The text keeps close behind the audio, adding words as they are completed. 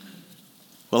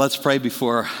Well, let's pray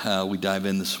before we dive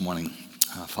in this morning.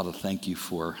 Father, thank you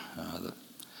for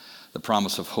the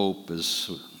promise of hope,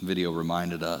 as video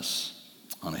reminded us,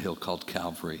 on a hill called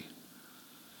Calvary.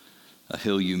 A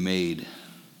hill you made,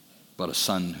 but a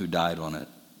son who died on it,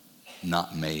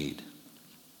 not made.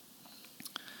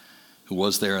 Who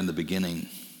was there in the beginning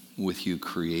with you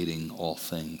creating all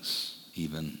things,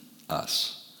 even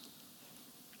us.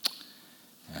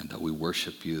 And we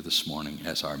worship you this morning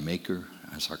as our maker,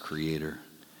 as our creator,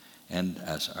 and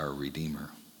as our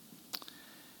Redeemer.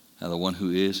 The one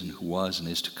who is and who was and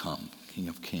is to come, King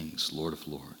of Kings, Lord of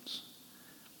Lords.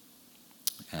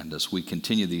 And as we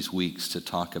continue these weeks to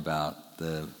talk about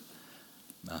the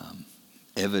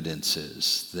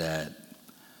evidences that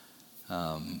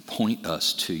point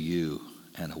us to you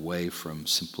and away from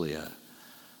simply a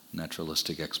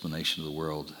naturalistic explanation of the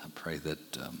world, I pray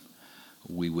that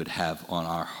we would have on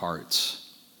our hearts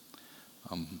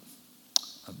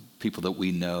people that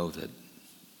we know that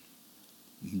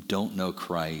don't know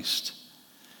Christ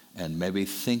and maybe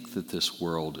think that this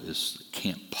world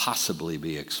can't possibly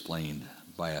be explained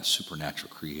by a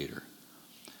supernatural creator.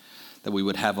 That we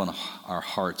would have on our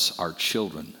hearts our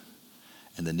children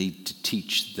and the need to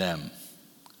teach them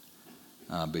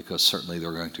because certainly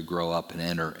they're going to grow up and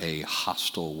enter a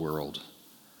hostile world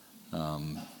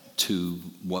to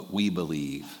what we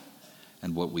believe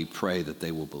and what we pray that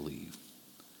they will believe.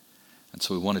 And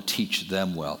so we want to teach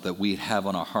them well, that we have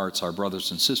on our hearts our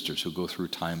brothers and sisters who go through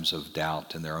times of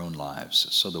doubt in their own lives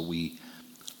so that we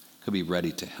could be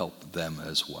ready to help them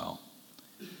as well.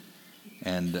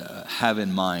 And have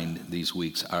in mind these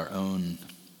weeks our own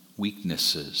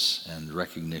weaknesses and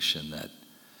recognition that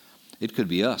it could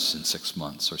be us in 6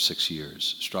 months or 6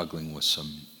 years struggling with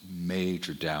some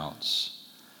major doubts.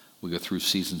 We go through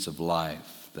seasons of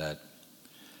life that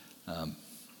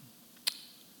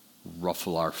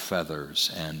ruffle our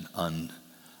feathers and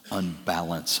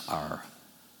unbalance our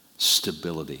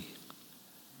stability,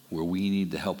 where we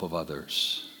need the help of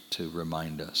others to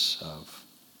remind us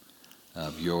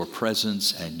of your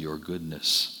presence and your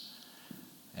goodness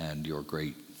and your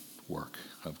great work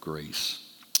of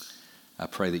grace. I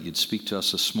pray that you'd speak to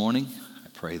us this morning. I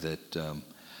pray that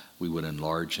we would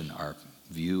enlarge in our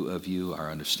view of you, our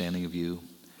understanding of you.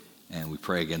 And we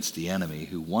pray against the enemy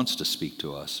who wants to speak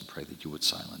to us and pray that you would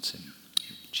silence him.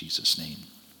 In Jesus' name,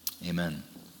 amen.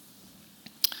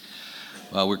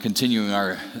 Well, we're continuing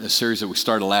our series that we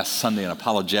started last Sunday on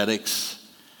apologetics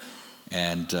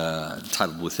and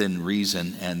titled Within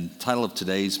Reason. And the title of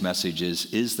today's message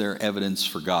is There Evidence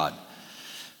for God?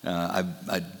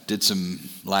 I did some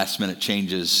last minute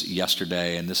changes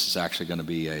yesterday, and this is actually going to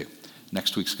be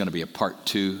next week's going to be a part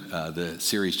 2. The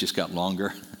series just got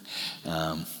longer.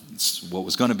 What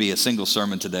was going to be a single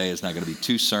sermon today is now going to be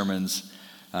 2 sermons.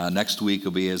 Next week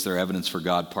will be Is There Evidence for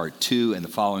God, part 2, and the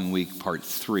following week, part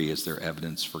 3, Is There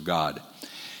Evidence for God?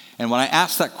 And when I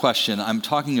ask that question, I'm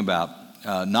talking about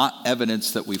not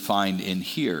evidence that we find in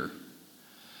here,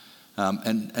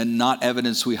 and not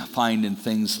evidence we find in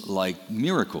things like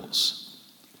miracles.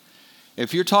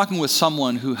 If you're talking with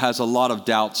someone who has a lot of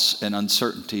doubts and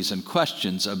uncertainties and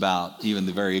questions about even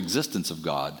the very existence of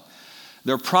God,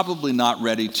 they're probably not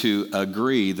ready to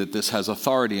agree that this has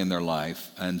authority in their life.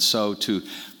 And so to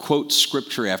quote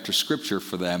scripture after scripture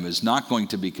for them is not going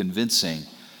to be convincing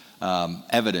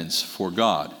evidence for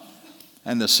God.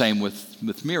 And the same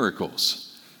with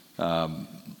miracles.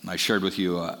 I shared with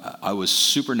you, I was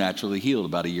supernaturally healed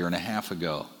about 1.5 years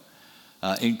ago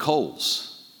in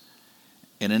Kohl's,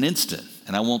 in an instant.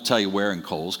 And I won't tell you where in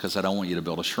Kohl's because I don't want you to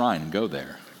build a shrine and go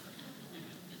there.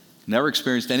 Never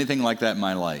experienced anything like that in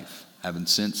my life. Haven't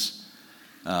since,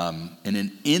 in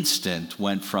an instant,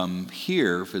 went from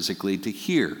here physically to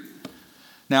here.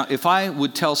 Now, if I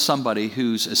would tell somebody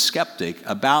who's a skeptic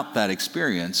about that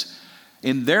experience,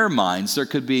 in their minds, there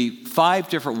could be 5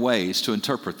 different ways to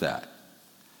interpret that.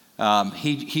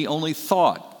 He only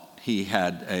thought he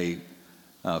had a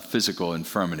physical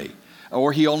infirmity,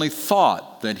 or he only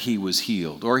thought that he was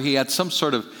healed, or he had some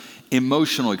sort of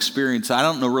emotional experience. I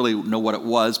don't really know what it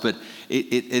was, but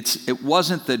it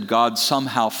wasn't that God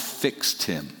somehow fixed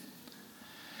him.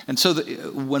 And so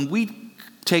when we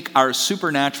take our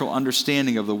supernatural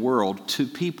understanding of the world to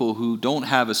people who don't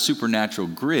have a supernatural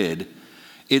grid,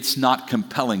 it's not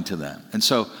compelling to them. And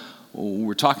so what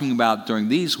we're talking about during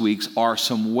these weeks are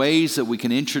some ways that we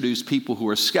can introduce people who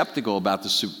are skeptical about the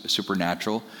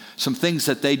supernatural, some things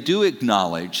that they do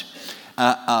acknowledge,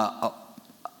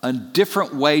 a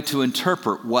different way to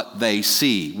interpret what they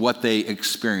see, what they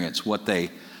experience, what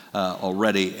they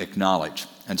already acknowledge.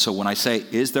 And so when I say,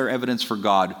 is there evidence for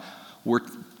God, we're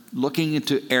looking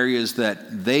into areas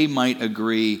that they might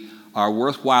agree are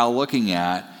worthwhile looking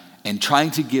at and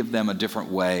trying to give them a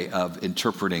different way of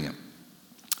interpreting them.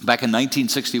 Back in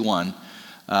 1961,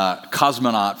 a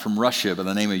cosmonaut from Russia by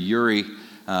the name of Yuri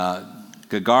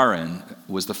Gagarin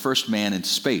was the first man in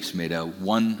space, made a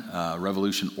one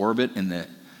revolution orbit in the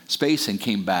space and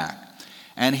came back.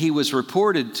 And he was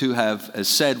reported to have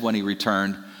said when he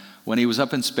returned, when he was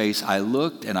up in space, I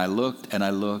looked and I looked and I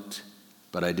looked,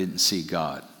 but I didn't see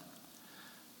God.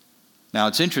 Now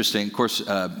it's interesting, of course,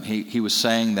 he was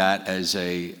saying that as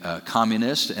a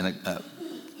communist, and a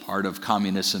part of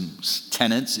communism's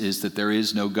tenets is that there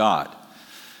is no God.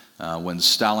 When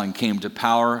Stalin came to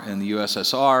power in the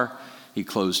USSR, he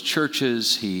closed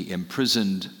churches, he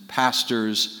imprisoned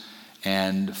pastors,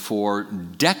 and for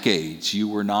decades you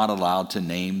were not allowed to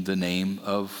name the name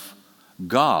of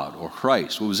God or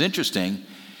Christ. What was interesting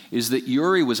is that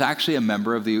Yuri was actually a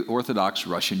member of the Orthodox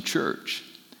Russian Church.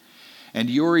 And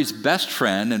Yuri's best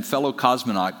friend and fellow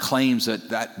cosmonaut claims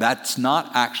that that's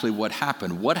not actually what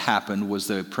happened. What happened was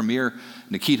the premier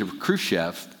Nikita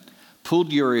Khrushchev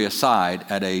pulled Yuri aside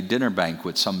at a dinner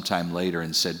banquet sometime later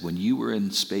and said, when you were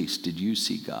in space, did you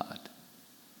see God?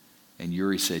 And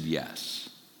Yuri said yes.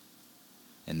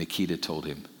 And Nikita told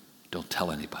him, don't tell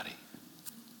anybody.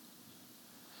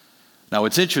 Now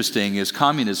what's interesting is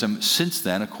communism since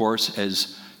then, of course,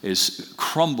 is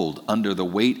crumbled under the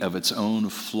weight of its own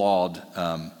flawed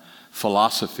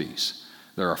philosophies.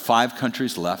 There are 5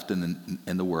 countries left in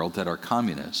the world that are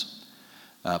communist.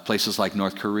 Places like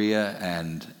North Korea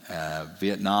and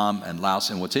Vietnam and Laos.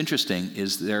 And what's interesting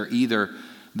is they're either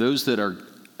those that are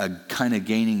kind of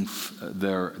gaining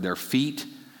their feet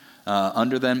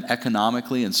under them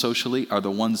economically and socially are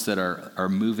the ones that are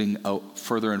moving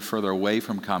further and further away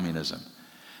from communism.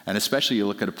 And especially you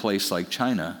look at a place like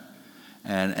China,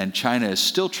 and China is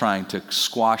still trying to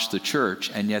squash the church,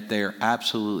 and yet they are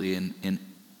absolutely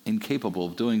incapable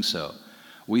of doing so.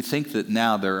 We think that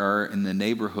now there are in the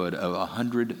neighborhood of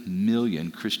 100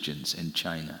 million Christians in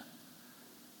China.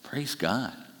 Praise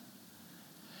God.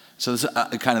 So this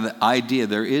kind of the idea,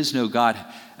 there is no God.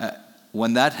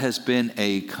 When that has been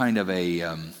a kind of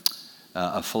a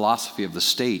philosophy of the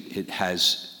state, it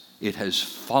has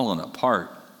fallen apart.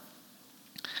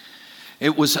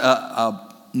 It was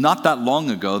not that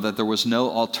long ago that there was no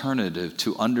alternative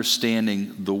to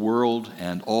understanding the world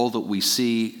and all that we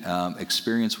see,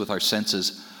 experience with our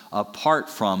senses, apart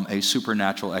from a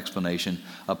supernatural explanation,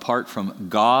 apart from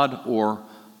God or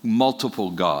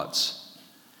multiple gods.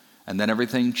 And then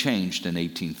everything changed in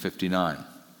 1859.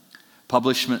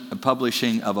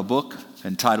 Publishing of a book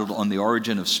entitled On the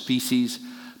Origin of Species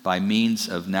by Means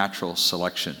of Natural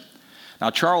Selection. Now,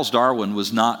 Charles Darwin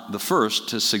was not the first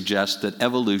to suggest that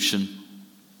evolution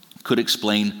could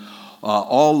explain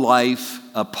all life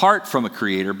apart from a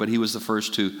creator, but he was the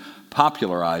first to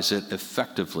popularize it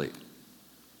effectively.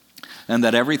 And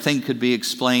that everything could be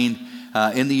explained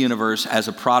in the universe as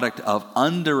a product of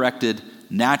undirected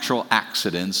natural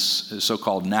accidents,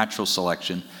 so-called natural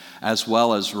selection, as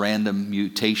well as random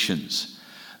mutations.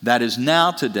 That is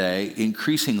now today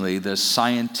increasingly the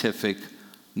scientific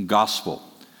gospel.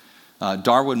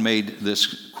 Darwin made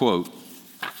this quote.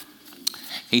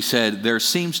 He said, there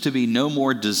seems to be no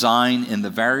more design in the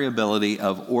variability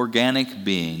of organic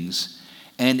beings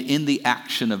and in the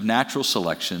action of natural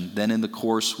selection than in the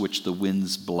course which the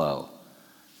winds blow.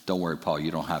 Don't worry, Paul,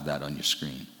 you don't have that on your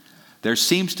screen. There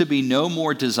seems to be no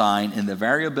more design in the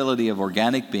variability of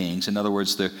organic beings. In other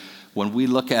words, when we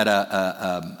look at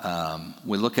a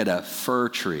fir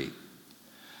tree,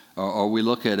 or we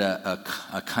look at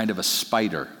a kind of a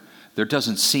spider, there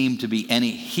doesn't seem to be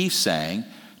any, he's saying,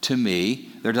 to me,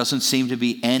 there doesn't seem to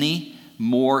be any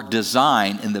more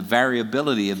design in the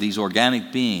variability of these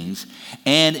organic beings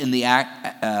and in the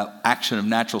action of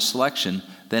natural selection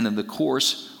than in the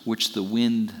course which the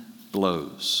wind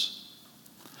blows.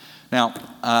 Now,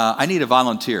 I need a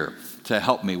volunteer to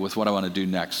help me with what I want to do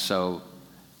next. So,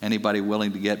 anybody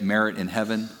willing to get merit in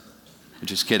heaven?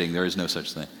 Just kidding, there is no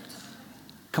such thing.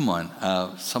 Come on,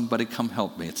 somebody come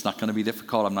help me. It's not going to be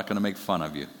difficult. I'm not going to make fun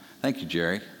of you. Thank you,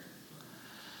 Jerry.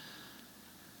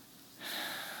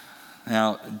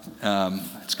 Now,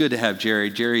 it's good to have Jerry.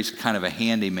 Jerry's kind of a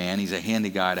handy man. He's a handy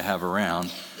guy to have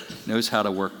around. Knows how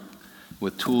to work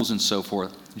with tools and so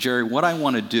forth. Jerry, what I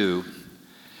want to do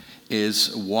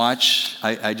is watch,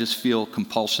 I just feel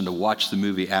compulsion to watch the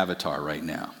movie Avatar right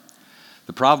now.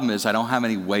 The problem is I don't have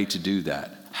any way to do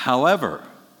that. However,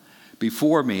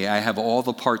 before me, I have all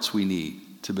the parts we need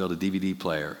to build a DVD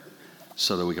player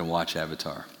so that we can watch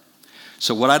Avatar.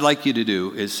 So what I'd like you to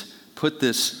do is put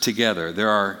this together. There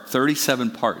are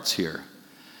 37 parts here.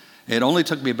 It only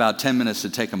took me about 10 minutes to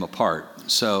take them apart.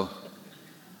 So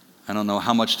I don't know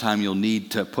how much time you'll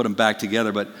need to put them back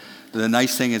together, but the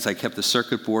nice thing is I kept the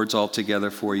circuit boards all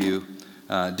together for you.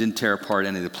 Didn't tear apart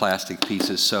any of the plastic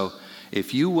pieces. So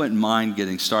if you wouldn't mind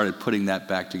getting started putting that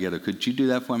back together, could you do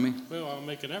that for me? Well, I'll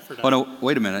make an effort. Oh, no,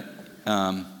 wait a minute.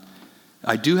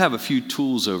 I do have a few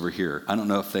tools over here. I don't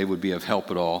know if they would be of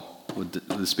help at all. Would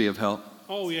this be of help?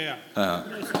 Oh, yeah. Do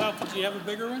you have a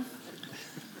bigger one?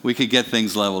 We could get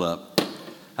things leveled up.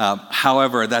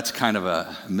 However, that's kind of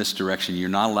a misdirection. You're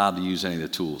not allowed to use any of the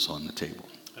tools on the table.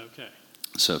 Okay.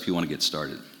 So if you want to get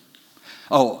started.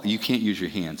 Oh, you can't use your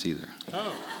hands either.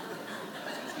 Oh.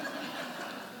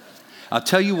 I'll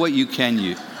tell you what you can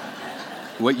use.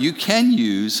 What you can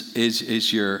use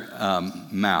is your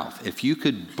mouth. If you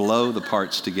could blow the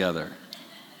parts together.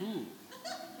 Ooh.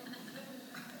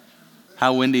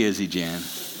 How windy is he, Jan?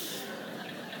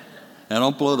 Now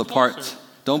don't blow the parts.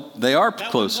 They are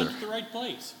closer. That one's at the right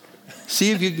place.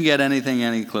 See if you can get anything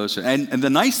any closer. And the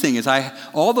nice thing is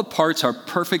all the parts are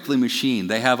perfectly machined.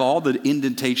 They have all the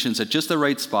indentations at just the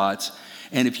right spots.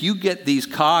 And if you get these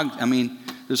cogs,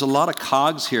 there's a lot of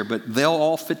cogs here, but they'll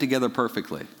all fit together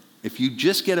perfectly. If you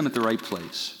just get them at the right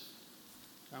place.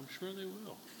 I'm sure they will.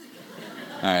 All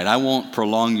right, I won't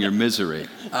prolong your misery.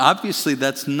 Obviously,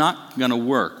 that's not going to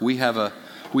work. We have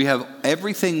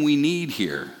everything we need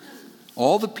here,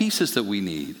 all the pieces that we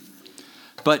need.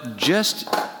 But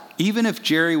even if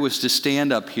Jerry was to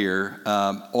stand up here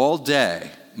all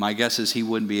day, my guess is he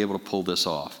wouldn't be able to pull this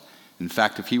off. In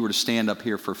fact, if he were to stand up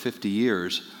here for 50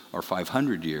 years or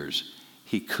 500 years,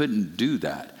 he couldn't do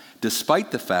that,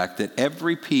 despite the fact that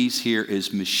every piece here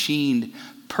is machined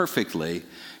perfectly.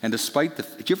 And despite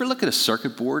did you ever look at a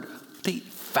circuit board?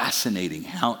 Fascinating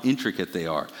how intricate they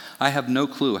are. I have no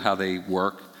clue how they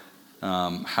work,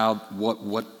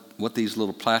 what these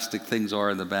little plastic things are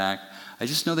in the back. I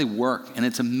just know they work, and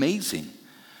it's amazing.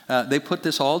 They put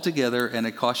this all together, and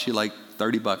it costs you like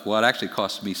 $30. Well, it actually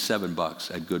cost me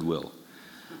 $7 at Goodwill.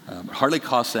 Hardly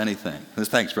costs anything.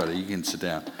 Thanks, brother. You can sit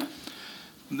down.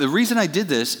 The reason I did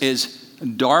this is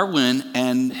Darwin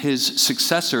and his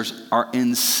successors are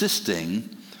insisting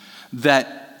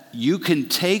that you can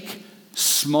take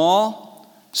small,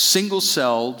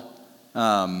 single-celled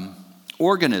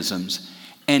organisms,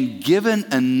 and given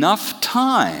enough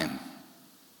time,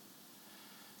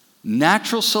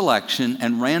 natural selection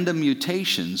and random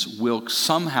mutations will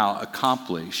somehow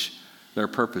accomplish their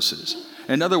purposes.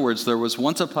 In other words, there was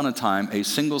once upon a time a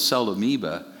single-celled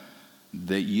amoeba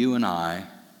that you and I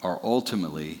are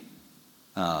ultimately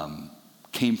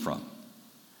came from.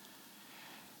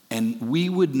 And we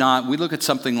look at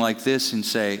something like this and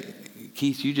say,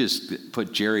 Keith, you just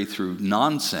put Jerry through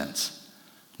nonsense.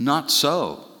 Not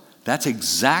so. That's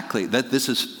exactly, this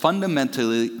is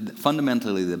fundamentally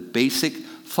the basic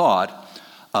thought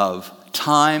of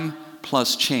time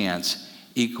plus chance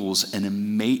equals an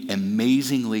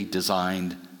amazingly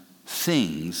designed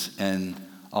things and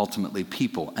ultimately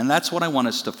people. And that's what I want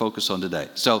us to focus on today.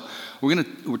 So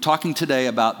we're talking today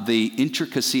about the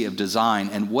intricacy of design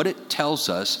and what it tells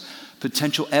us,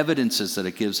 potential evidences that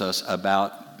it gives us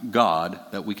about God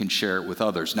that we can share with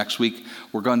others. Next week,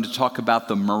 we're going to talk about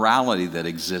the morality that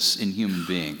exists in human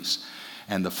beings.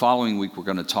 And the following week, we're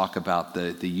going to talk about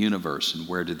the universe and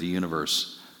where did the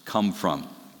universe come from.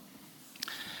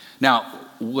 Now,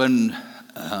 let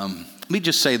me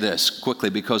just say this quickly,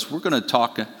 because we're going to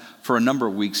talk for a number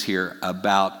of weeks here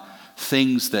about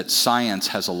things that science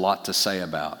has a lot to say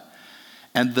about.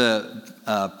 And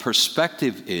the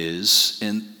perspective is,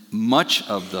 in much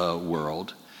of the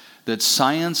world, that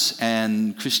science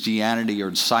and Christianity,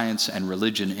 or science and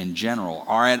religion in general,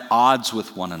 are at odds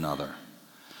with one another.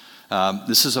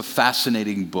 This is a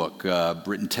fascinating book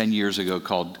written 10 years ago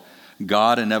called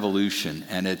God and Evolution,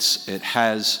 and it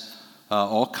has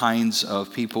all kinds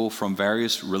of people from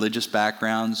various religious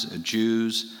backgrounds,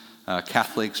 Jews,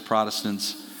 Catholics,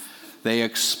 Protestants. They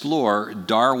explore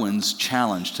Darwin's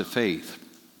challenge to faith.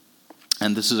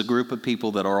 And this is a group of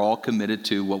people that are all committed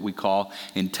to what we call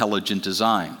intelligent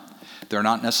design. They're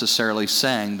not necessarily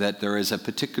saying that there is a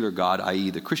particular God, i.e.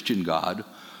 the Christian God,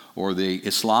 or the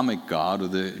Islamic God, or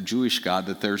the Jewish God,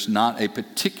 that there's not a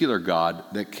particular God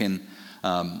that can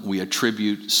we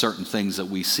attribute certain things that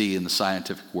we see in the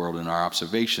scientific world in our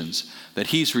observations, that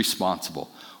he's responsible.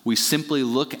 We simply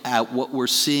look at what we're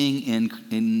seeing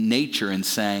in nature and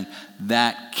saying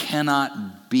that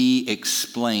cannot be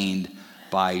explained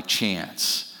by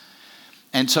chance.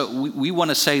 And so we want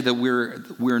to say that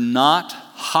we're not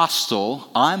hostile.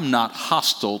 I'm not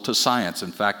hostile to science.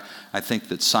 In fact, I think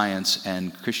that science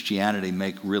and Christianity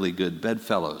make really good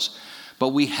bedfellows. But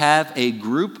we have a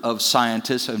group of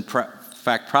scientists, in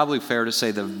fact, probably fair to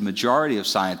say the majority of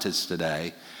scientists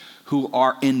today, who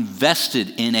are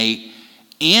invested in a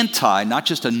not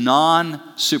just a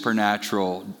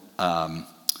non-supernatural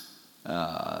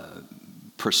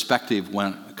perspective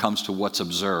when it comes to what's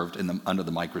observed under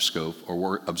the microscope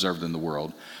or observed in the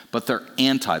world, but they're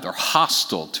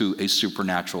hostile to a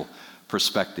supernatural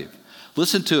perspective.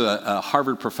 Listen to a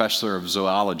Harvard professor of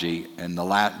zoology in the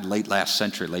late last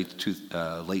century, late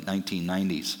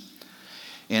 1990s.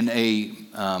 In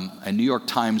a New York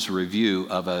Times review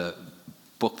of a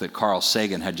book that Carl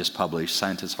Sagan had just published,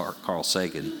 scientist Carl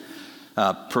Sagan,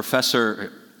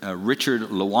 Professor Richard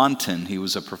Lewontin, he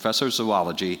was a professor of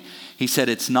zoology, he said,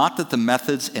 "It's not that the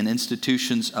methods and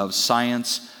institutions of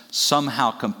science somehow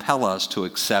compel us to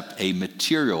accept a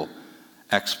material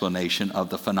explanation of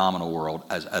the phenomenal world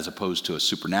as opposed to a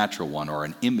supernatural one or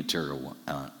an immaterial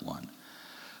one.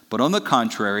 But on the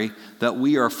contrary, that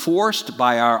we are forced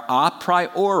by our a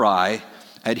priori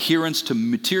adherence to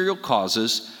material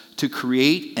causes to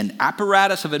create an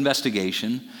apparatus of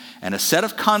investigation and a set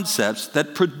of concepts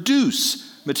that produce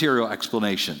material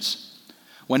explanations."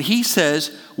 When he says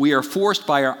we are forced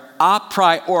by our a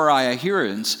priori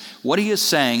adherence, what he is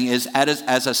saying is,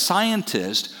 as a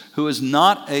scientist who is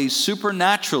not a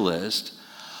supernaturalist,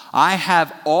 I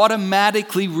have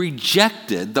automatically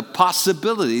rejected the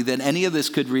possibility that any of this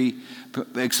could be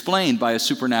explained by a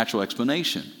supernatural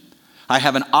explanation. I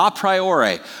have an a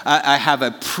priori. I have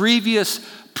a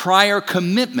prior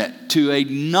commitment to a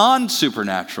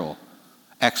non-supernatural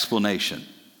explanation.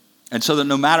 And so that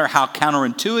no matter how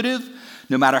counterintuitive,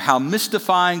 no matter how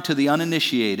mystifying to the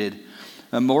uninitiated,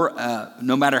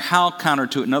 no matter how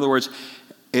counterintuitive, in other words,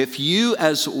 if you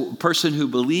as a person who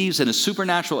believes in a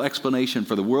supernatural explanation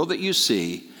for the world that you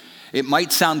see, it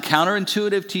might sound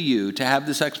counterintuitive to you to have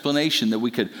this explanation that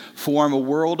we could form a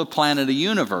world, a planet, a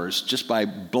universe just by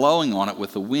blowing on it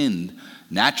with the wind,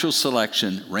 natural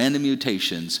selection, random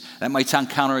mutations. That might sound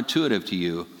counterintuitive to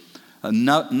you.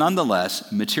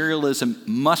 Nonetheless, materialism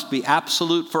must be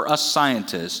absolute for us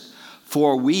scientists,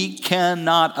 for we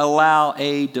cannot allow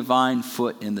a divine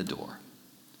foot in the door.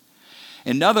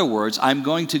 In other words, I'm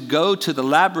going to go to the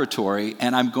laboratory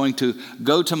and I'm going to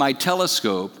go to my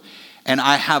telescope, and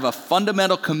I have a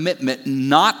fundamental commitment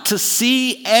not to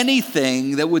see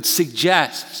anything that would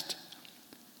suggest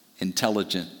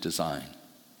intelligent design.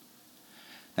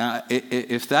 Now,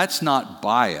 if that's not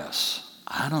bias,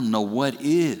 I don't know what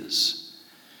is.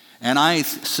 And I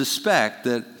suspect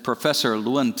that Professor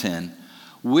Lewontin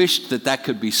wished that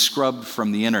could be scrubbed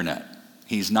from the internet.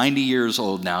 He's 90 years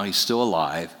old now, he's still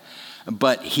alive,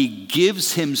 but he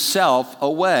gives himself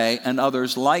away and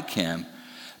others like him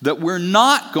that we're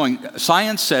not going,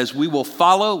 science says we will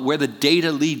follow where the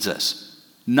data leads us.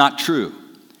 Not true.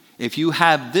 If you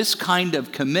have this kind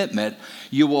of commitment,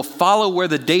 you will follow where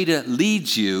the data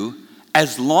leads you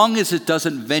as long as it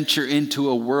doesn't venture into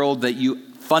a world that you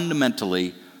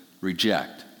fundamentally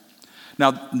reject.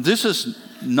 Now, this is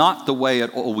not the way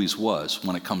it always was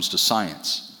when it comes to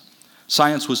science.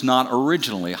 Science was not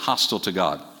originally hostile to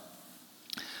God.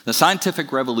 The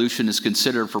scientific revolution is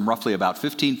considered from roughly about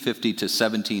 1550 to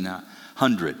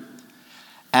 1700.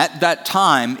 At that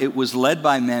time, it was led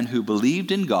by men who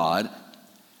believed in God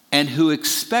and who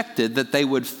expected that they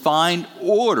would find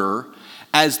order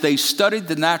as they studied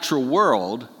the natural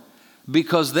world,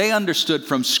 because they understood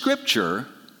from Scripture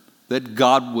that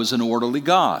God was an orderly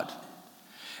God.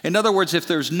 In other words, if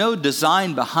there's no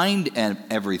design behind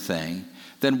everything,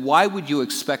 then why would you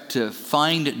expect to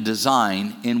find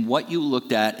design in what you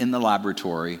looked at in the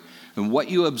laboratory and what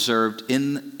you observed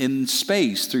in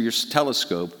space through your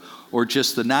telescope, or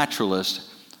just the naturalist,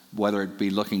 whether it be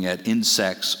looking at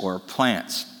insects or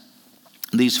plants?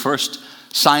 These first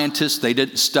scientists, they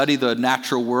didn't study the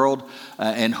natural world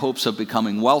in hopes of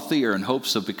becoming wealthy or in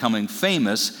hopes of becoming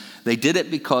famous. They did it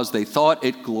because they thought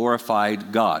it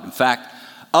glorified God. In fact,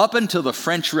 up until the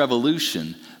French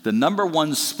Revolution, the number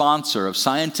one sponsor of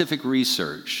scientific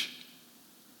research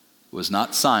was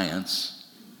not science.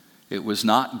 It was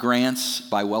not grants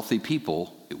by wealthy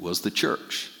people. It was the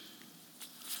church.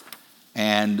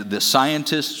 And the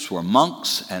scientists were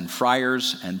monks and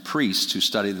friars and priests who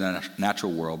studied the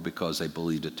natural world because they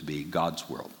believed it to be God's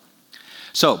world.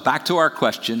 So, back to our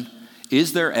question,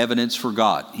 is there evidence for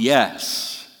God?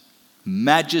 Yes.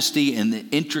 Majesty and the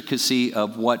intricacy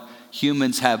of what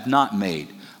humans have not made.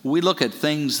 We look at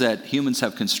things that humans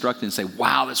have constructed and say,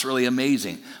 wow, that's really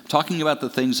amazing. I'm talking about the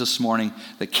things this morning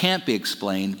that can't be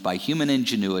explained by human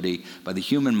ingenuity, by the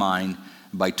human mind,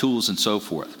 by tools and so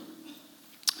forth.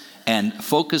 And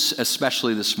focus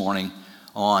especially this morning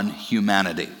on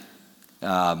humanity.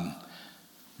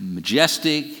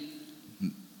 Majestic,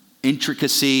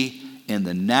 intricacy, in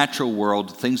the natural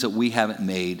world, things that we haven't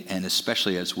made, and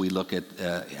especially as we look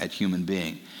at human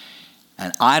being.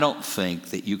 And I don't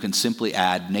think that you can simply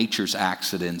add nature's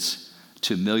accidents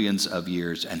to millions of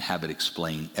years and have it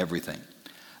explain everything.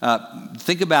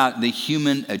 Think about the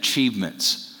human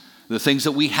achievements, the things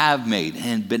that we have made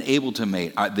and been able to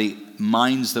make, the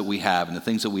minds that we have and the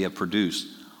things that we have produced.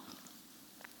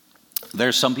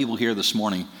 There's some people here this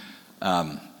morning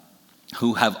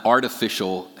who have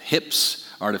artificial hips,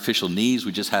 artificial knees.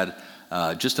 We just had,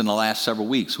 just in the last several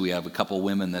weeks, we have a couple of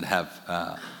women that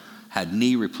have had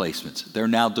knee replacements. They're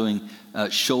now doing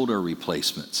shoulder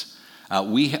replacements.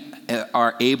 We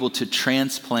are able to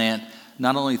transplant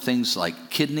not only things like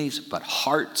kidneys, but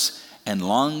hearts and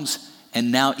lungs,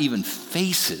 and now even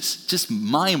faces. Just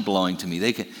mind-blowing to me.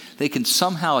 They can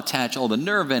somehow attach all the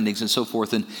nerve endings and so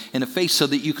forth in a face so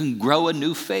that you can grow a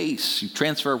new face. You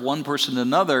transfer one person to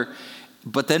another,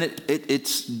 but then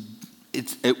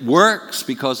it works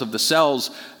because of the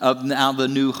cells of now the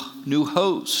new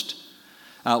host.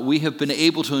 We have been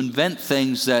able to invent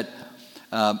things that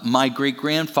my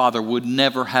great-grandfather would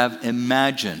never have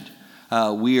imagined.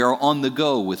 We are on the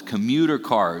go with commuter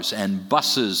cars and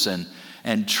buses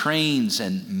and trains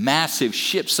and massive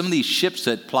ships. Some of these ships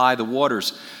that ply the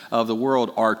waters of the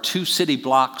world are 2 city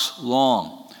blocks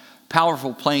long.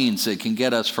 Powerful planes that can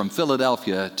get us from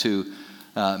Philadelphia to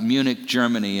Munich,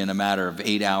 Germany in a matter of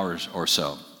 8 hours or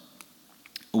so.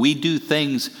 We do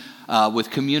things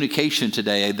with communication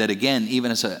today that, again,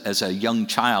 even as a young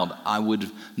child, I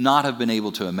would not have been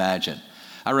able to imagine.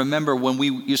 I remember when we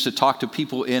used to talk to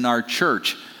people in our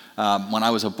church when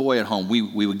I was a boy at home, we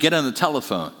would get on the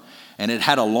telephone, and it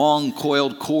had a long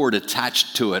coiled cord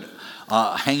attached to it,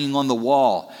 hanging on the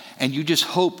wall. And you just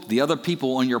hoped the other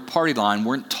people on your party line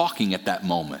weren't talking at that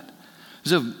moment. It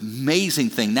was an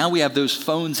amazing thing. Now we have those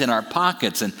phones in our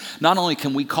pockets, and not only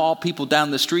can we call people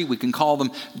down the street, we can call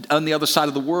them on the other side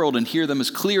of the world and hear them as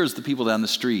clear as the people down the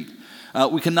street.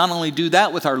 We can not only do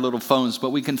that with our little phones, but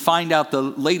we can find out the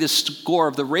latest score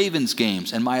of the Ravens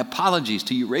games. And my apologies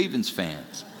to you Ravens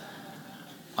fans.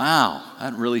 Wow,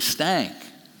 that really stank.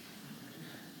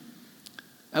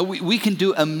 We can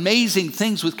do amazing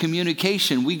things with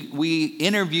communication. We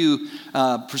interview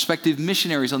prospective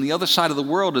missionaries on the other side of the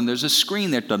world, and there's a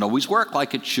screen that doesn't always work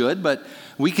like it should, but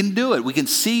we can do it. We can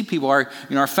see people.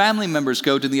 Our family members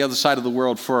go to the other side of the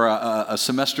world for a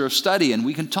semester of study, and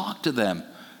we can talk to them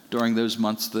during those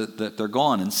months that they're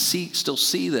gone and still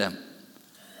see them.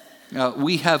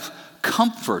 We have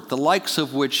comfort, the likes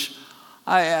of which,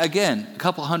 again, a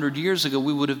couple hundred years ago,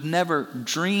 we would have never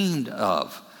dreamed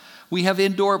of. We have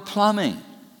indoor plumbing.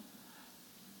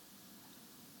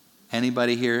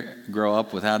 Anybody here grow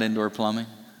up without indoor plumbing?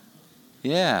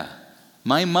 Yeah.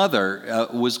 My mother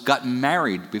got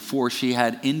married before she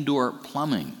had indoor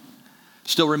plumbing.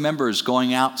 Still remembers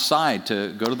going outside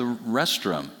to go to the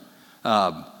restroom.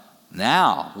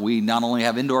 Now, we not only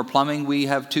have indoor plumbing, we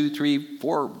have 2, 3,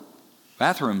 4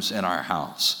 bathrooms in our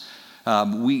house.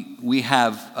 We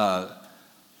have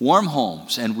warm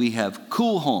homes, and we have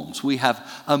cool homes. We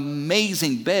have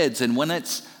amazing beds, and when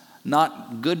it's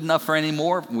not good enough for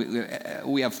anymore,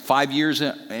 we have 5 years,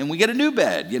 and we get a new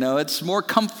bed. It's more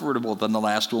comfortable than the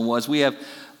last one was. We have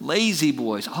lazy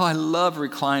boys. Oh, I love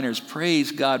recliners.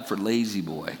 Praise God for lazy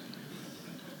boy.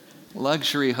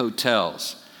 Luxury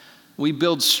hotels. We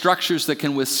build structures that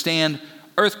can withstand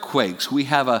earthquakes. We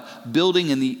have a building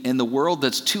in the world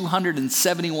that's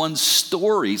 271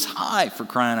 stories high, for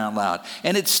crying out loud,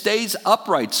 and it stays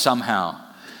upright somehow.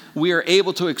 We are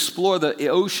able to explore the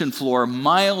ocean floor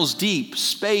miles deep,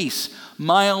 space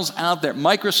miles out there,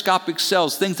 microscopic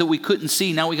cells, things that we couldn't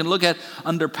see. Now we can look at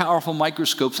under powerful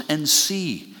microscopes and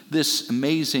see this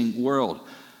amazing world.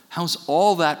 How's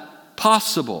all that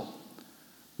possible?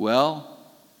 Well,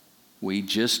 we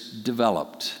just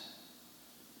developed.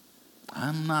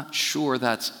 I'm not sure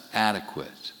that's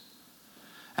adequate.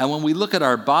 And when we look at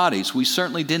our bodies, we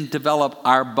certainly didn't develop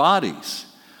our bodies.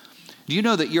 Do you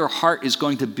know that your heart is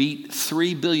going to beat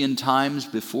 3 billion times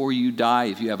before you die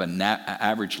if you have an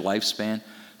average lifespan?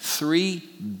 3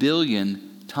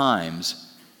 billion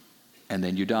times, and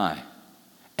then you die.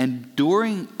 And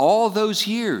during all those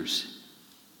years,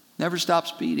 never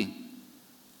stops beating.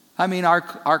 I mean, our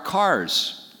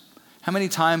cars. How many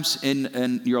times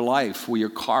in your life will your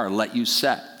car let you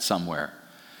set somewhere?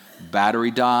 Battery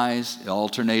dies, the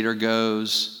alternator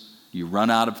goes, you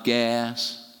run out of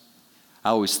gas. I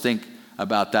always think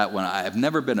about that when I've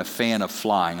never been a fan of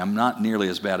flying. I'm not nearly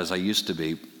as bad as I used to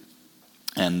be.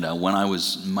 And when I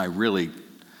was in my really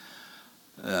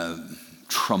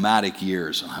traumatic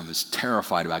years, I was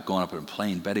terrified about going up in a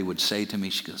plane. Betty would say to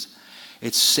me, she goes,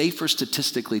 It's safer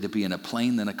statistically to be in a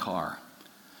plane than a car.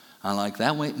 I'm like,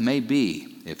 that way it may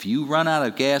be. If you run out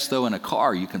of gas, though, in a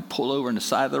car, you can pull over on the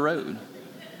side of the road.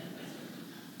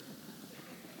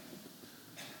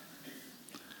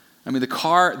 I mean, the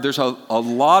car, there's a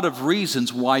lot of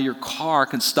reasons why your car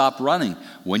can stop running.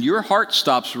 When your heart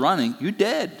stops running, you're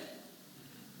dead.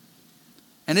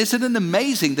 And isn't it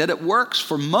amazing that it works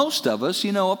for most of us,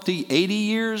 up to 80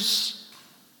 years?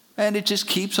 And it just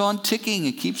keeps on ticking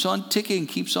and keeps on ticking,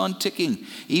 keeps on ticking.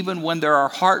 Even when there are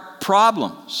heart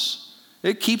problems,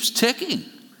 it keeps ticking.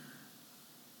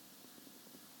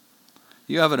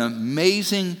 You have an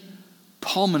amazing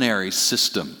pulmonary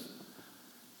system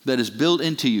that is built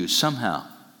into you somehow.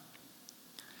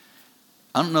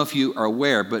 I don't know if you are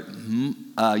aware, but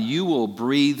you will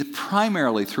breathe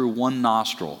primarily through one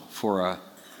nostril for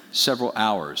several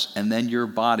hours, and then your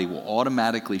body will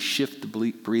automatically shift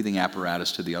the breathing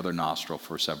apparatus to the other nostril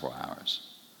for several hours.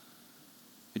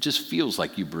 It just feels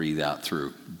like you breathe out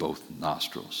through both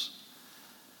nostrils.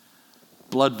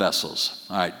 Blood vessels.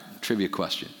 All right, trivia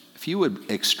question. If you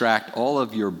would extract all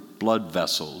of your blood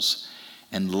vessels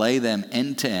and lay them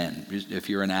end to end, if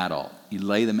you're an adult, you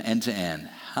lay them end to end,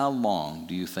 how long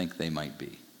do you think they might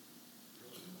be?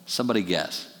 Somebody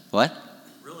guess. What?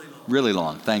 Really long. Really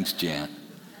long. Thanks, Jan.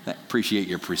 I appreciate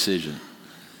your precision.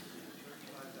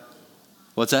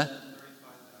 What's that?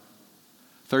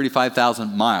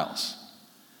 35,000 miles.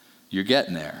 You're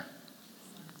getting there.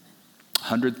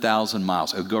 100,000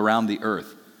 miles. It would go around the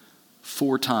earth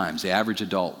 4 times, the average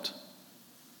adult.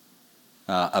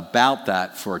 About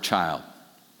that for a child.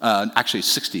 Actually,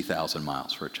 60,000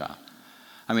 miles for a child.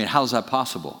 I mean, how is that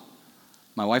possible?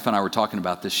 My wife and I were talking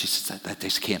about this. She said, that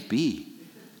just can't be.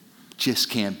 Just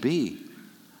can't be.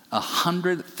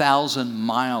 100,000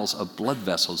 miles of blood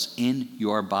vessels in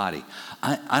your body.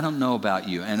 I don't know about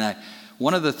you. And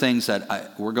one of the things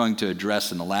that we're going to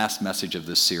address in the last message of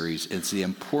this series is the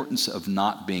importance of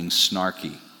not being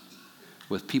snarky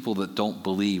with people that don't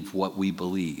believe what we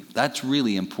believe. That's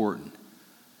really important.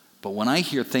 But when I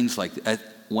hear things like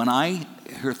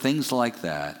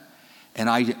that, and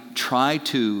I try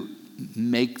to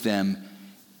make them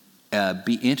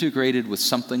be integrated with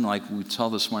something like we saw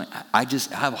this morning, I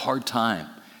just have a hard time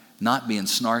not being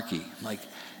snarky. Like,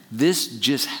 this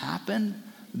just happened?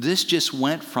 This just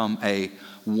went from a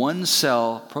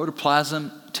one-cell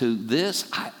protoplasm to this?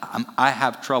 I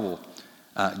have trouble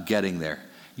getting there.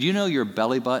 You know your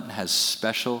belly button has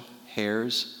special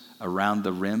hairs around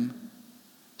the rim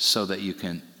so that you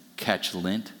can catch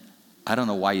lint? I don't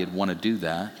know why you'd want to do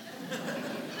that.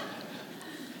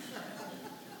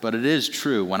 But it is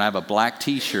true. When I have a black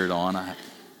T-shirt on, and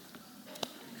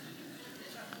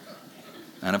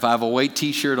if I have a white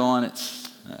T-shirt on,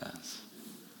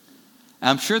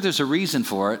 I'm sure there's a reason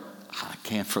for it. I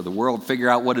can't for the world figure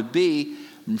out what it'd be.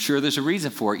 I'm sure there's a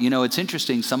reason for it. It's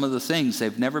interesting. Some of the things,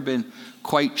 they've never been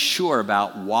quite sure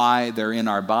about why they're in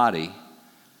our body.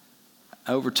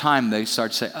 Over time, they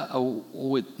start to say,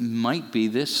 oh, it might be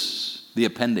this. The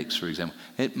appendix, for example.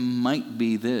 It might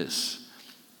be this.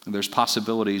 There's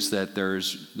possibilities that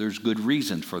there's good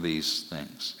reason for these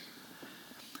things.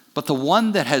 But the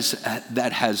one that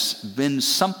has been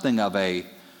something of a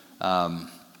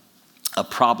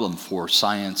problem for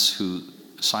scientists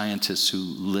who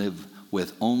live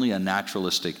with only a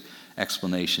naturalistic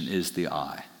explanation is the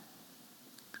eye.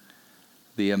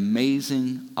 The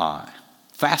amazing eye.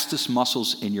 Fastest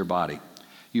muscles in your body.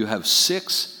 You have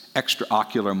 6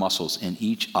 extraocular muscles in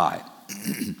each eye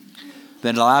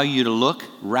that allow you to look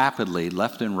rapidly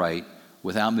left and right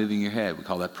without moving your head. We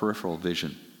call that peripheral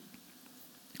vision.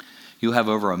 You have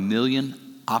over 1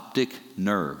 million optic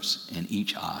nerves in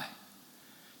each eye.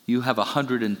 You have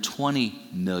 120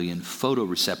 million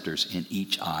photoreceptors in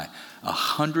each eye.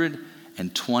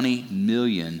 120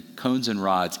 million cones and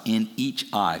rods in each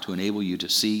eye to enable you to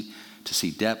see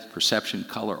depth, perception,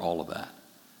 color, all of that.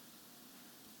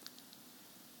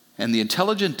 And the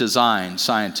intelligent design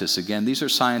scientists, again, these are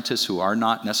scientists who are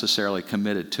not necessarily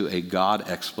committed to a God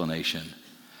explanation,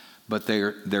 but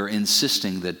they're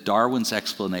insisting that Darwin's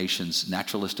explanations,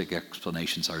 naturalistic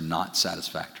explanations, are not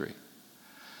satisfactory,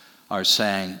 are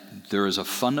saying there is a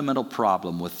fundamental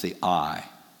problem with the eye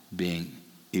being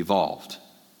evolved.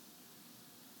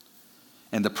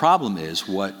 And the problem is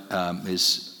what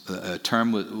is a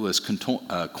term was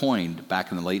coined back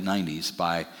in the late 90s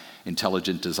by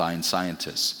intelligent design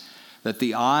scientists, that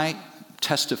the eye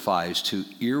testifies to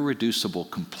irreducible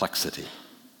complexity.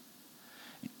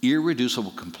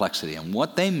 Irreducible complexity. And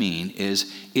what they mean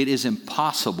is it is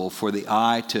impossible for the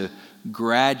eye to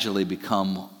gradually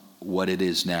become what it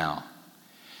is now.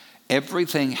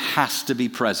 Everything has to be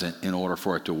present in order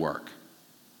for it to work.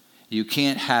 You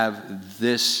can't have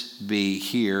this be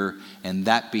here and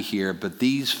that be here, but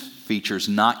these features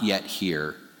not yet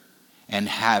here, and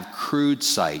have crude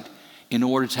sight. In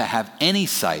order to have any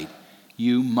sight,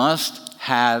 you must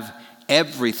have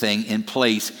everything in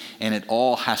place, and it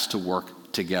all has to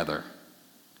work together.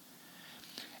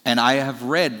 And I have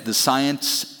read the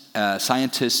scientists'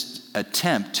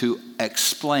 attempt to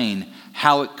explain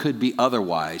how it could be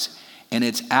otherwise, and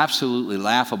it's absolutely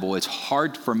laughable. It's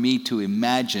hard for me to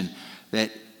imagine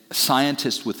that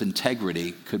scientists with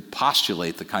integrity could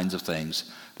postulate the kinds of things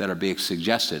that are being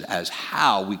suggested as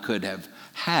how we could have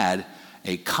had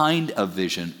a kind of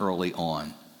vision early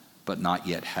on, but not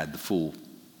yet had the full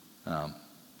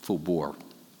bore.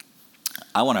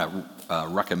 I want to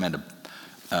recommend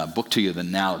a book to you that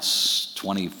now it's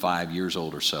 25 years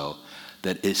old or so,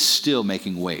 that is still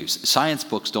making waves. Science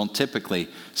books don't typically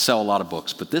sell a lot of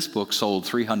books, but this book sold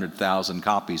 300,000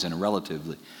 copies in a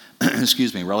relatively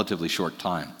short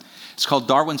time. It's called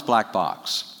Darwin's Black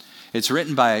Box. It's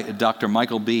written by Dr.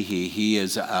 Michael Behe. He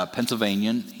is a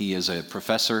Pennsylvanian. He is a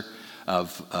professor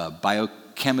of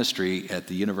biochemistry at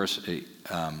the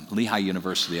Lehigh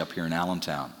University up here in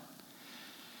Allentown.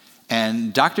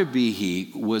 And Dr.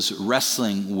 Behe was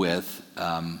wrestling with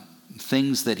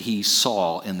things that he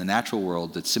saw in the natural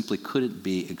world that simply couldn't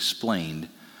be explained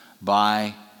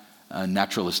by a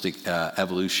naturalistic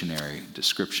evolutionary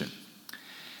description.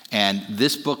 And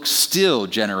this book still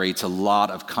generates a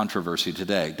lot of controversy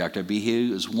today. Dr.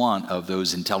 Behe is one of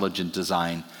those intelligent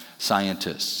design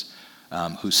scientists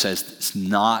who says it's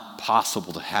not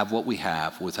possible to have what we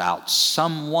have without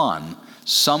someone,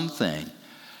 something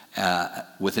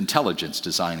with intelligence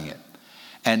designing it.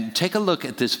 And take a look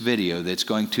at this video that's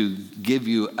going to give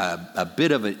you a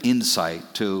bit of an insight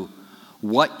to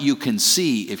what you can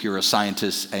see if you're a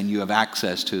scientist and you have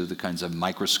access to the kinds of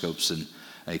microscopes and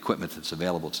equipment that's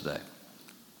available today.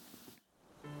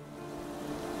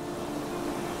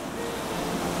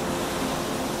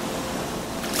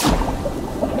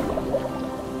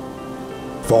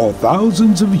 For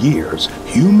thousands of years,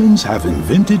 humans have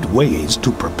invented ways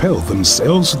to propel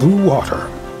themselves through water.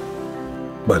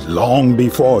 But long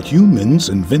before humans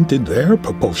invented their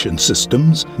propulsion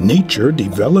systems, nature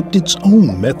developed its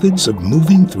own methods of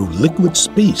moving through liquid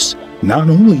space, not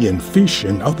only in fish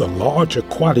and other large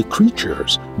aquatic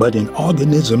creatures, but in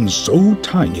organisms so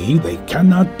tiny they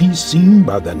cannot be seen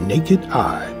by the naked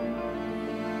eye.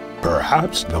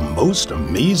 Perhaps the most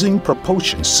amazing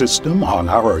propulsion system on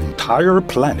our entire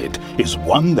planet is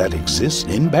one that exists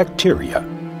in bacteria.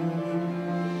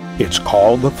 It's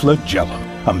called the flagellum,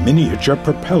 a miniature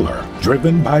propeller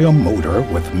driven by a motor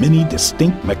with many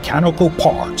distinct mechanical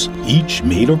parts, each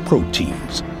made of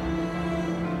proteins.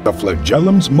 The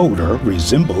flagellum's motor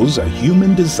resembles a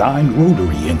human-designed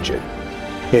rotary engine.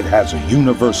 It has a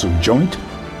universal joint,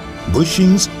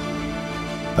 bushings,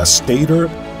 a stator,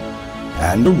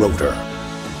 and a rotor.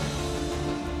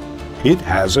 It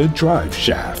has a drive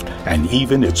shaft and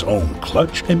even its own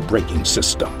clutch and braking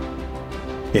system.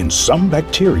 In some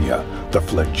bacteria, the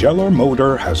flagellar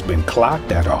motor has been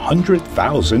clocked at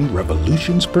 100,000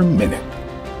 revolutions per minute.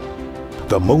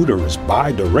 The motor is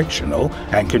bidirectional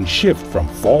and can shift from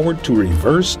forward to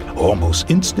reverse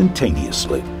almost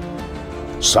instantaneously.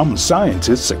 Some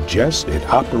scientists suggest it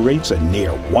operates at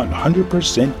near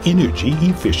 100% energy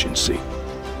efficiency.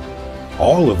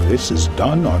 All of this is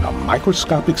done on a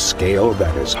microscopic scale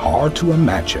that is hard to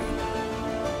imagine.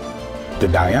 The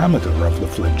diameter of the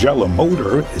flagellar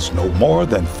motor is no more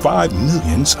than 5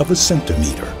 millionths of a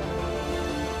centimeter.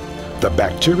 The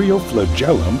bacterial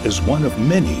flagellum is one of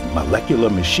many molecular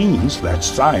machines that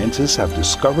scientists have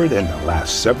discovered in the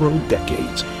last several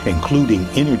decades, including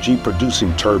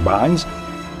energy-producing turbines,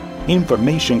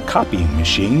 information copying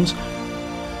machines,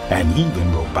 and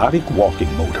even robotic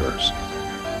walking motors.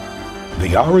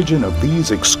 The origin of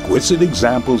these exquisite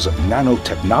examples of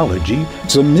nanotechnology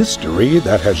is a mystery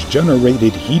that has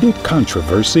generated heated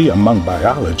controversy among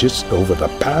biologists over the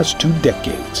past 2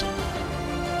 decades.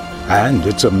 And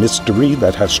it's a mystery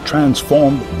that has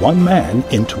transformed one man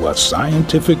into a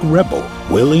scientific rebel,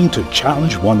 willing to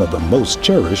challenge one of the most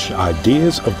cherished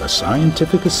ideas of the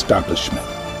scientific establishment.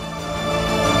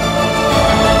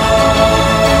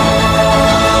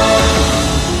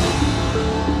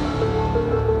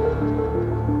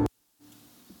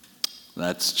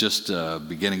 That's just a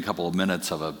beginning couple of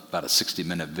minutes of about a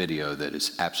 60-minute video that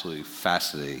is absolutely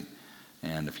fascinating.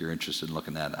 And if you're interested in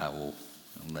looking at it, I will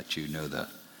let you know the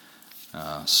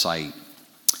site.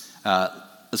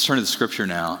 Let's turn to the scripture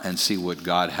now and see what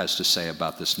God has to say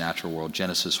about this natural world.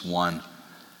 Genesis 1,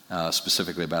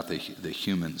 specifically about the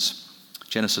humans.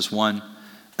 Genesis 1,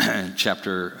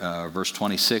 verse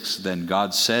 26, then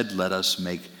God said, let us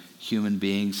make human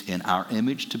beings in our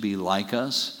image to be like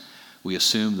us. We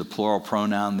assume the plural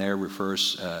pronoun there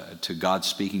refers to God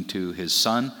speaking to his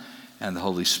Son and the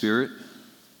Holy Spirit.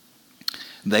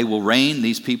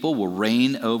 These people will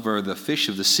reign over the fish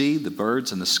of the sea, the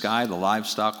birds in the sky, the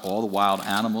livestock, all the wild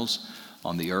animals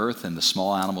on the earth, and the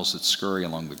small animals that scurry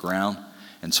along the ground.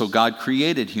 And so God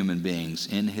created human beings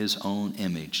in his own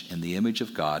image. In the image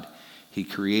of God, he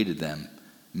created them,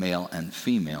 male and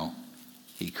female.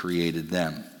 He created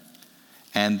them.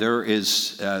 And there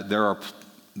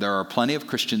are plenty of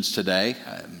Christians today,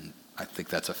 I think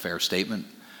that's a fair statement,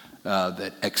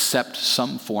 that accept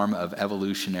some form of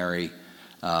evolutionary,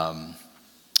 some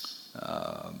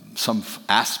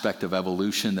aspect of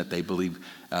evolution that they believe,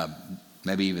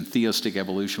 maybe even theistic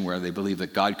evolution, where they believe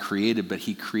that God created, but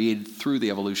he created through the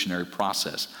evolutionary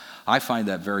process. I find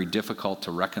that very difficult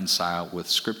to reconcile with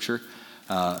Scripture.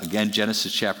 Again,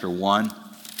 Genesis chapter 1,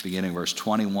 beginning verse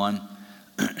 21.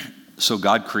 So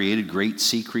God created great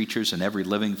sea creatures and every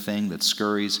living thing that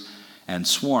scurries and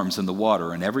swarms in the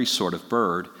water, and every sort of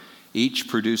bird, each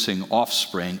producing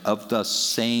offspring of the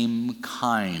same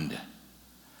kind.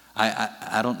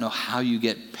 I don't know how you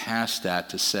get past that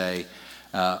to say,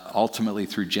 ultimately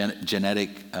through genetic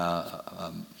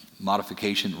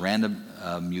modification, random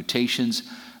mutations,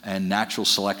 and natural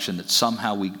selection, that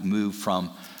somehow we move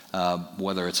from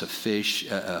whether it's a fish,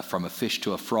 from a fish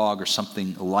to a frog or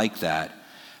something like that,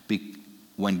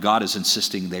 when God is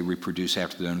insisting they reproduce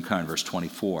after their own kind. Verse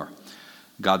 24,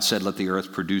 God said, let the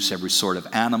earth produce every sort of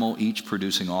animal, each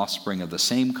producing offspring of the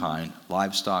same kind,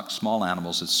 livestock, small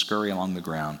animals that scurry along the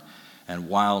ground, and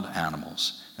wild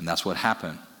animals. And that's what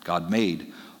happened. God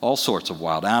made all sorts of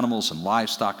wild animals and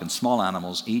livestock and small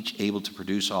animals, each able to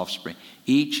produce offspring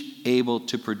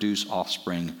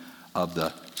of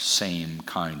the same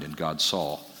kind. And God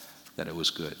saw that it was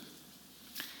good.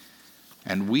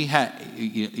 And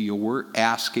we're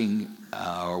asking,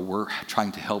 or we're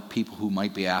trying to help people who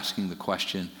might be asking the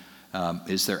question,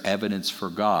 is there evidence for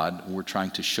God? We're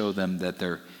trying to show them that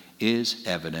there is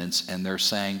evidence, and they're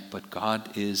saying, but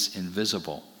God is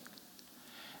invisible.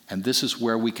 And this is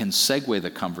where we can segue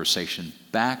the conversation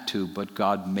back to, but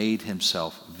God made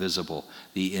himself visible.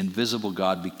 The invisible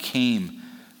God became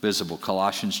visible.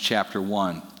 Colossians chapter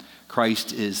 1,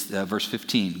 Christ is, verse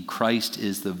 15, Christ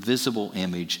is the visible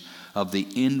image of the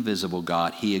invisible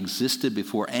God. He existed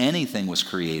before anything was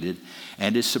created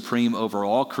and is supreme over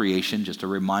all creation. Just a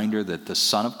reminder that the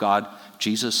Son of God,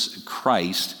 Jesus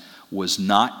Christ, was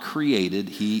not created.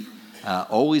 He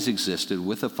always existed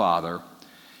with the Father.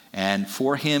 And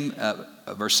for him,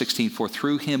 verse 16, for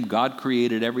through him God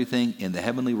created everything in the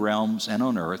heavenly realms and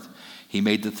on earth. He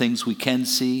made the things we can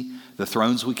see, the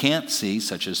thrones we can't see,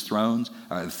 such as thrones,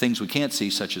 the things we can't see,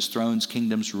 such as thrones,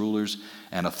 kingdoms, rulers,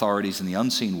 and authorities in the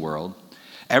unseen world.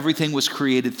 Everything was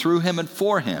created through him and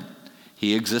for him.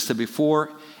 He existed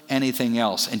before anything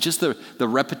else. And just the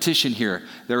repetition here,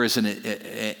 there is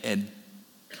an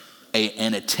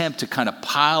attempt to kind of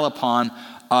pile upon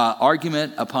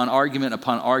argument upon argument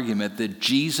upon argument that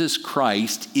Jesus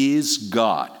Christ is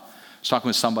God. I was talking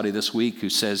with somebody this week who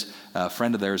says, a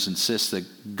friend of theirs insists that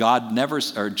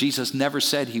Jesus never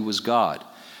said he was God.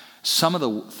 Some of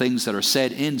the things that are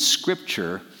said in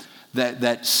Scripture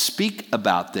that speak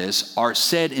about this are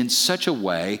said in such a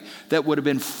way that would have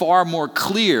been far more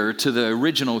clear to the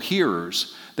original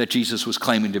hearers that Jesus was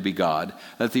claiming to be God,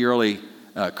 that the early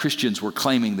Christians were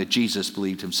claiming that Jesus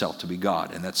believed himself to be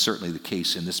God, and that's certainly the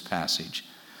case in this passage.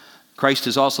 Christ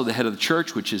is also the head of the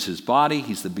church, which is his body.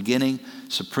 He's the beginning,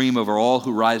 supreme over all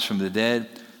who rise from the dead.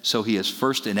 So he is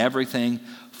first in everything.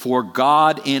 For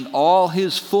God in all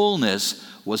his fullness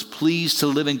was pleased to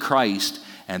live in Christ,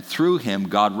 and through him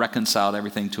God reconciled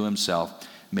everything to himself,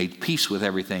 made peace with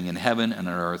everything in heaven and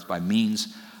on earth by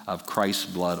means of Christ's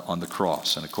blood on the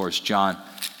cross. And of course, John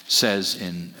says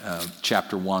in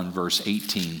chapter 1, verse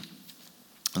 18,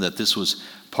 that this was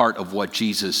part of what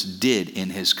Jesus did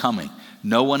in his coming.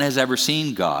 No one has ever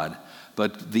seen God,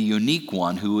 but the unique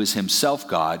one who is himself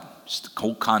God, the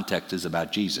whole context is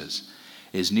about Jesus,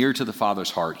 is near to the Father's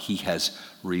heart. He has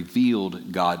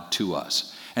revealed God to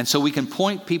us. And so we can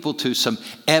point people to some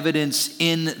evidence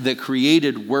in the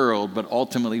created world, but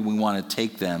ultimately we want to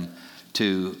take them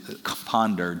to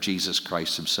ponder Jesus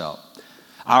Christ himself.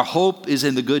 Our hope is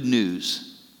in the good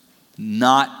news,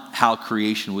 not how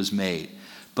creation was made.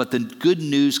 But the good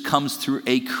news comes through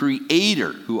a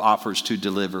creator who offers to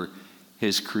deliver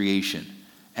his creation.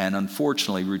 And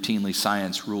unfortunately, routinely,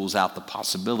 science rules out the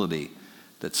possibility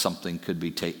that something could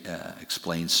be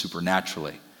explained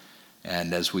supernaturally.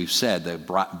 And as we've said, the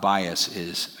bias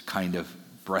is kind of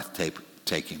breathtaking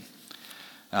breathtaking.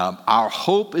 Our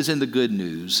hope is in the good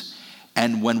news,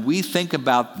 and when we think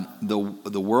about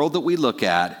the world that we look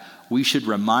at, we should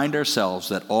remind ourselves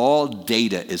that all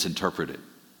data is interpreted.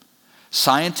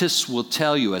 Scientists will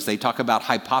tell you, as they talk about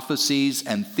hypotheses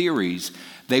and theories,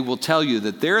 they will tell you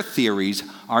that their theories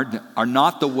are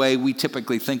not the way we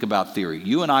typically think about theory.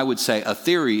 You and I would say a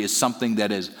theory is something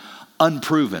that is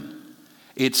unproven.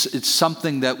 It's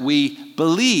something that we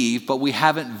believe, but we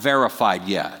haven't verified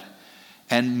yet.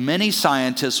 And many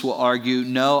scientists will argue,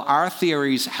 no, our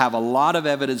theories have a lot of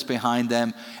evidence behind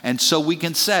them, and so we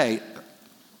can say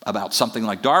about something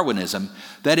like Darwinism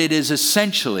that it is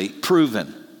essentially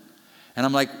proven. And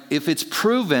I'm like, if it's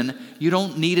proven, you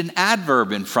don't need an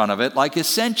adverb in front of it like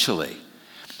essentially.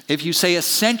 If you say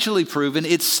essentially proven,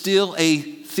 it's still a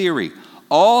theory.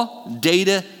 All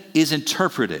data is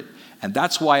interpreted. And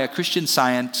that's why a Christian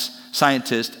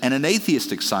scientist and an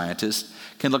atheistic scientist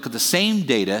can look at the same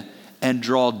data and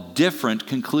draw different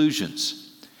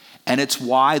conclusions. And it's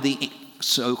why the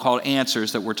so-called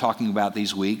answers that we're talking about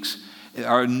these weeks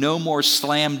are no more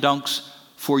slam dunks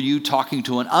for you talking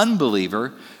to an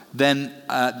unbeliever than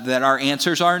that our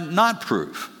answers are not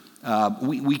proof.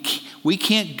 We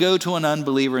can't go to an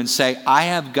unbeliever and say, I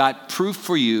have got proof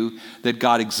for you that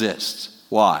God exists.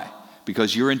 Why?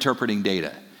 Because you're interpreting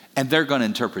data, and they're going to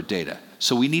interpret data.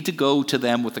 So we need to go to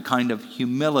them with the kind of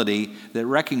humility that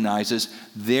recognizes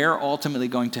they're ultimately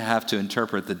going to have to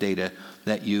interpret the data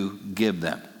that you give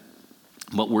them.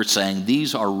 But we're saying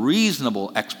these are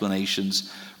reasonable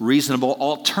explanations, reasonable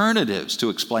alternatives to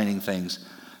explaining things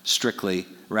strictly,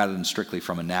 rather than strictly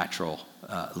from a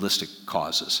naturalistic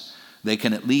causes. They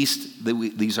can at least,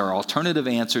 these are alternative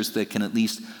answers that can at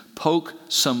least poke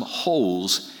some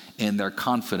holes in their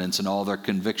confidence and all their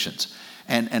convictions.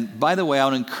 And by the way, I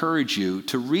would encourage you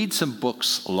to read some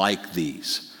books like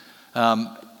these.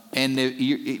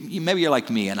 Maybe you're like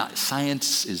me, and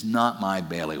science is not my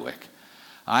bailiwick.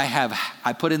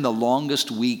 I put in the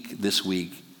longest week this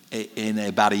week in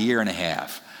about a year and a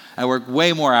half. I worked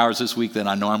way more hours this week than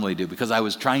I normally do because I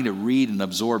was trying to read and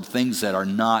absorb things that are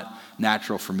not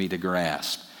natural for me to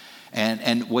grasp.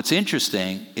 And what's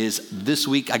interesting is this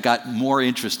week I got more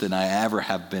interest than I ever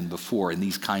have been before in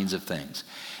these kinds of things.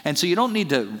 And so you don't need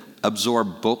to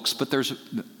absorb books, but there's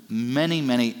many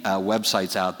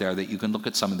websites out there that you can look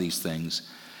at some of these things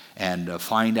and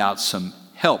find out some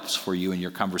helps for you in your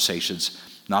conversations,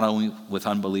 not only with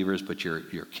unbelievers, but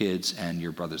your kids and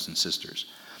your brothers and sisters.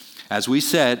 As we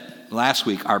said last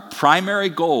week, our primary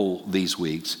goal these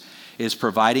weeks is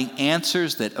providing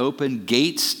answers that open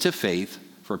gates to faith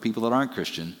for people that aren't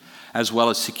Christian, as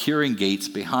well as securing gates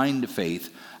behind the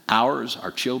faith, ours,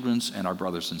 our children's, and our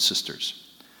brothers and sisters.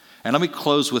 And let me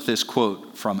close with this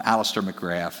quote from Alistair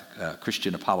McGrath, a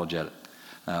Christian apologist.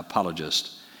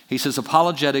 He says,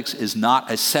 apologetics is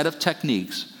not a set of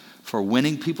techniques for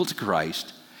winning people to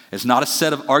Christ. It's not a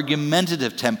set of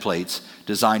argumentative templates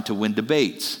designed to win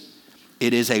debates.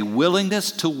 It is a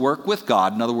willingness to work with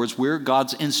God. In other words, we're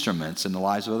God's instruments in the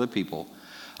lives of other people.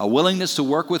 A willingness to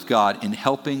work with God in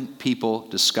helping people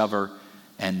discover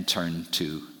and turn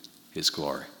to His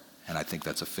glory. And I think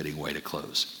that's a fitting way to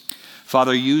close.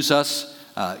 Father, use us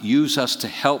to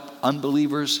help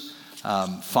unbelievers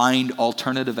find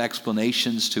alternative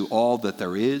explanations to all that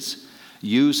there is.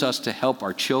 Use us to help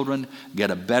our children get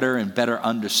a better and better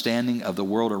understanding of the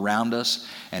world around us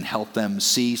and help them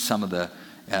see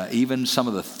even some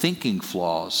of the thinking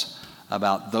flaws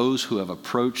about those who have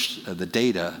approached the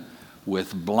data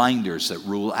with blinders that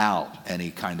rule out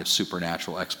any kind of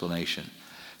supernatural explanation.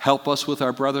 Help us with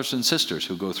our brothers and sisters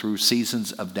who go through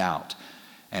seasons of doubt,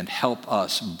 and help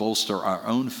us bolster our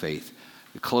own faith,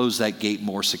 to close that gate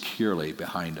more securely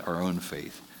behind our own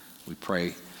faith. We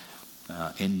pray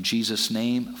in Jesus'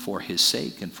 name, for His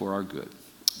sake and for our good.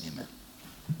 Amen.